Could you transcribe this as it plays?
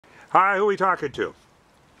Hi, who are we talking to?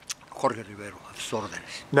 Jorge Rivero, of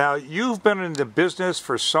Sordenes. Now, you've been in the business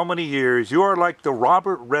for so many years. You are like the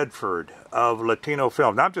Robert Redford of Latino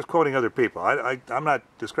film. Now, I'm just quoting other people. I'm not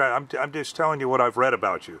describing. I'm just telling you what I've read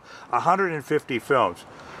about you. 150 films.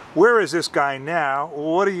 Where is this guy now?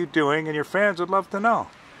 What are you doing? And your fans would love to know.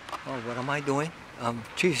 Oh, what am I doing?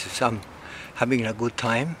 Jesus, I'm having a good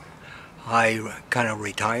time. I kind of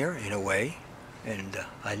retire in a way, and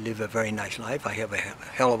I live a very nice life. I have a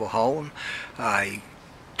hell of a home. I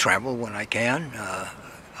travel when I can.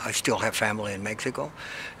 I still have family in Mexico.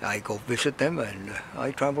 I go visit them, and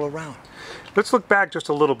I travel around. Let's look back just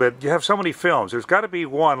a little bit. You have so many films. There's got to be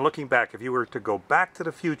one, looking back, if you were to go back to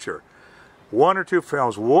the future, one or two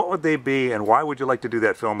films, what would they be, and why would you like to do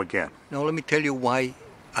that film again? Now, let me tell you why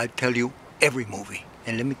I tell you every movie.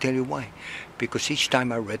 And let me tell you why. Because each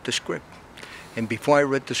time I read the script. And before I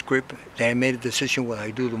read the script, then I made a decision whether I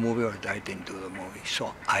do the movie or I didn't do the movie.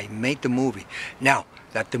 So I made the movie. Now,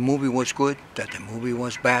 that the movie was good, that the movie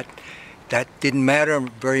was bad, that didn't matter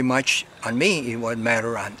very much on me. It was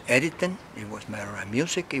matter on editing, it was matter on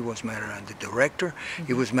music, it was matter on the director,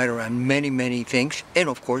 it was matter on many, many things, and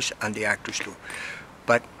of course on the actors too.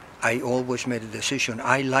 But I always made a decision.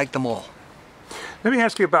 I like them all. Let me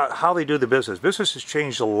ask you about how they do the business. Business has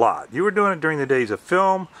changed a lot. You were doing it during the days of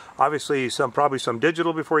film, obviously probably some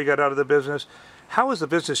digital before you got out of the business. How has the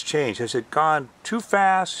business changed? Has it gone too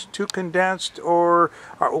fast, too condensed, or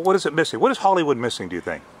what is it missing? What is Hollywood missing, do you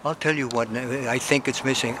think? I'll tell you what I think it's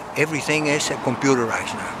missing. Everything is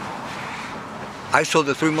computerized now. I saw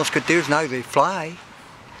the Three Musketeers, now they fly.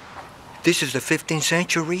 This is the 15th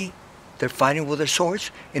century. They're fighting with their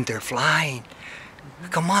swords, and they're flying.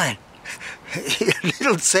 Come on.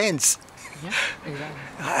 Little sense. Yeah, exactly.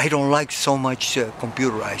 I don't like so much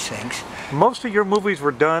computerized things. Most of your movies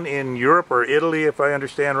were done in Europe or Italy, if I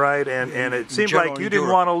understand right, and it seemed like you didn't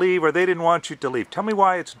want to leave or they didn't want you to leave. Tell me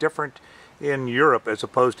why it's different in Europe as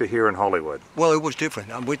opposed to here in Hollywood. Well, it was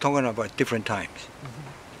different. We're talking about different times.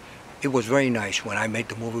 It was very nice when I made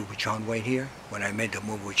the movie with John Wayne here, when I made the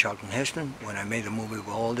movie with Charlton Heston, when I made the movie with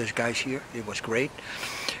all these guys here. It was great.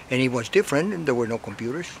 And it was different, and there were no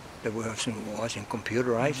computers. There wasn't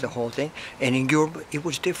computerized, the whole thing. And in Europe, it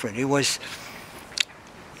was different. It was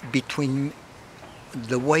between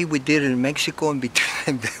the way we did it in Mexico and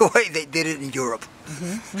between the way they did it in Europe.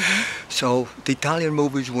 So the Italian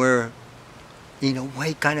movies were, in a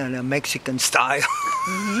way, kind of a Mexican style.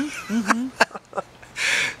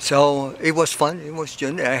 So it was fun. It was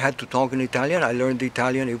I had to talk in Italian. I learned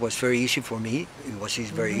Italian. It was very easy for me. It was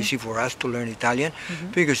very easy for us to learn Italian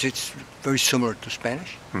because it's very similar to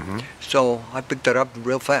Spanish. So I picked it up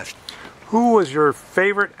real fast. Who was your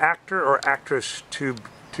favorite actor or actress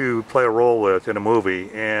to play a role with in a movie?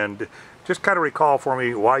 And just kind of recall for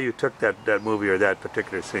me why you took that movie or that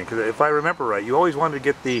particular scene. Because if I remember right, you always wanted to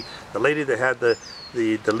get the lady that had the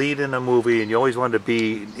lead in a movie, and you always wanted to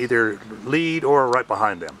be either lead or right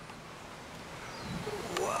behind them.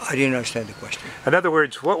 I didn't understand the question. In other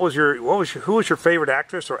words, who was your favorite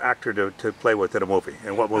actress or actor to play with in a movie,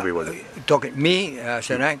 and what movie was it? Talking me as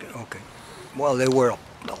an actor? Okay. Well, there were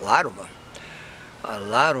a lot of them. A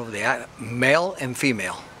lot of the male and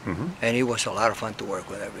female, and it was a lot of fun to work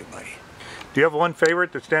with everybody. Do you have one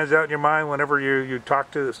favorite that stands out in your mind whenever you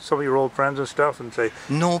talk to some of your old friends and stuff and say?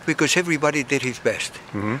 No, because everybody did his best.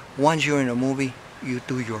 Once you're in a movie, you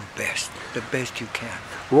do your best, the best you can.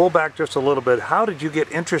 Roll back just a little bit. How did you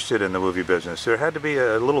get interested in the movie business? There had to be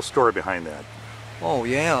a little story behind that. Oh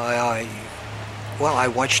yeah, I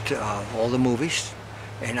watched all the movies,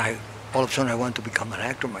 and all of a sudden I wanted to become an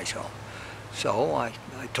actor myself. So I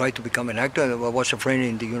tried to become an actor. I was a friend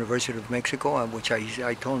in the University of Mexico, which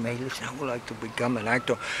I told him, hey, listen, I would like to become an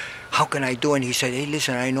actor. How can I do it? And he said, hey,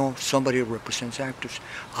 listen, I know somebody who represents actors.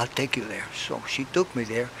 I'll take you there. So she took me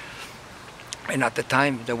there. And at the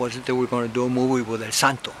time, they were going to do a movie with El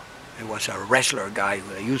Santo. It was a wrestler guy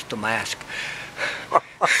who used the mask.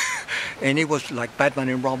 And it was like Batman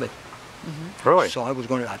and Robin. Really? So I was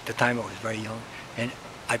going to, at the time I was very young. And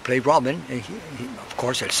I played Robin, and of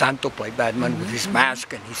course El Santo played Batman with his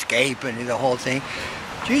mask and his cape and the whole thing.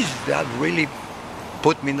 Jesus, that really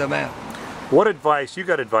put me in the map. What advice, you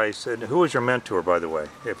got advice, and who was your mentor, by the way,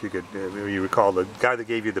 if you recall, the guy that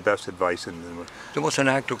gave you the best advice? There was an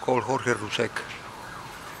actor called Jorge Rivero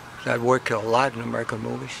that worked a lot in American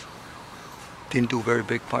movies. Didn't do very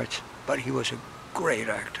big parts, but he was a great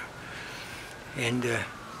actor. And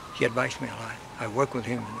he advised me a lot. I worked with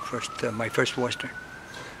him in my first Western.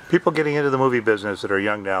 People getting into the movie business that are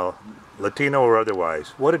young now, Latino or otherwise,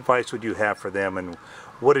 what advice would you have for them, and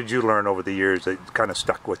what did you learn over the years that kind of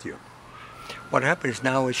stuck with you? What happens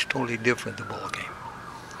now is totally different, the ball game.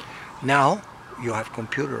 Now you have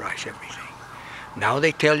computerized everything. Now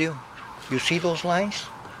they tell you, you see those lines?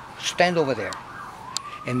 Stand over there.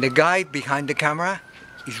 And the guy behind the camera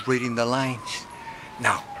is reading the lines.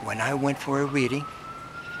 Now, when I went for a reading,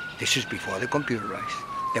 this is before the computerized,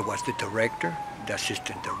 there was the director, the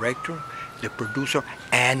assistant director, the producer,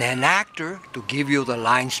 and an actor to give you the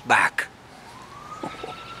lines back.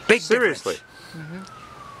 Big Seriously? difference.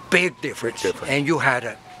 Big difference. And you had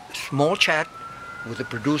a small chat with the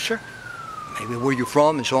producer, maybe where you're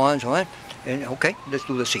from and so on and so on, and okay, let's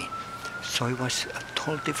do the scene. So it was a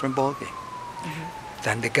totally different ballgame.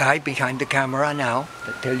 Than the guy behind the camera now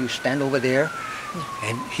that tell you stand over there,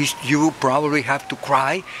 and you probably have to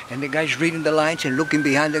cry, and the guy's reading the lines and looking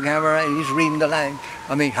behind the camera and he's reading the line.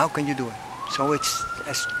 I mean, how can you do it? So it's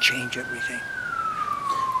changed everything.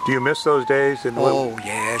 Do you miss those days? Oh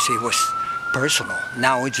yes, it was personal.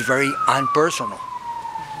 Now it's very unpersonal.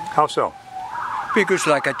 How so? Because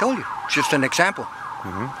like I told you, just an example.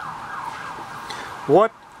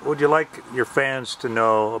 What would you like your fans to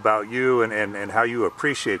know about you and how you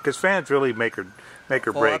appreciate? Because fans really make or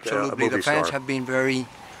break a movie The fans star. have been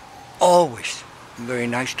always very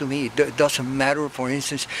nice to me. It doesn't matter, for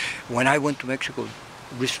instance, when I went to Mexico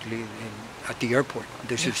recently at the airport,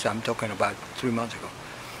 I'm talking about 3 months ago,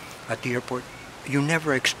 at the airport, you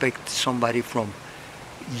never expect somebody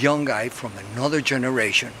young guy from another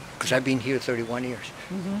generation, because I've been here 31 years.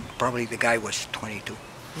 Probably the guy was 22.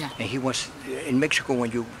 Yeah. And he was, in Mexico,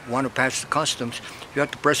 when you want to pass the customs, you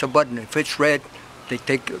have to press a button. If it's red, they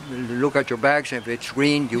look at your bags. If it's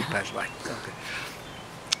green, you pass by. Okay.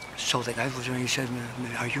 So the guy was when he said,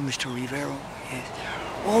 "Are you Mr. Rivero?" Yes.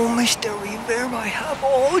 "Oh, Mr. Rivero, I have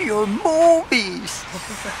all your movies."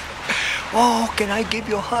 "Oh, can I give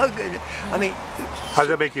you a hug?" I mean, how does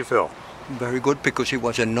that make you feel? Very good, because he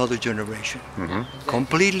was another generation.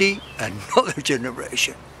 Completely another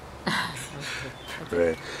generation.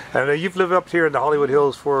 Great. And you've lived up here in the Hollywood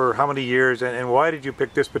Hills for how many years, and why did you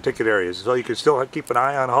pick this particular area? So you can still keep an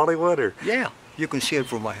eye on Hollywood? Or? Yeah, you can see it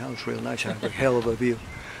from my house real nice. I have a hell of a view.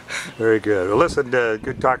 Very good. Well, listen,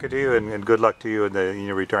 good talking to you, and good luck to you in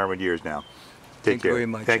your retirement years now. Take care. Thank you very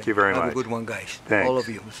much. Thank you very much. Have a good one, guys. Thanks. All of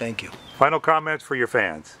you. Thank you. Final comments for your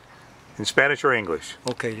fans, in Spanish or English?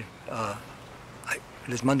 Okay.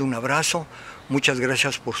 Les mando un abrazo. Muchas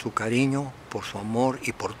gracias por su cariño, por su amor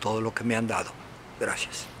y por todo lo que me han dado.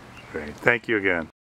 Gracias. Great. Thank you again.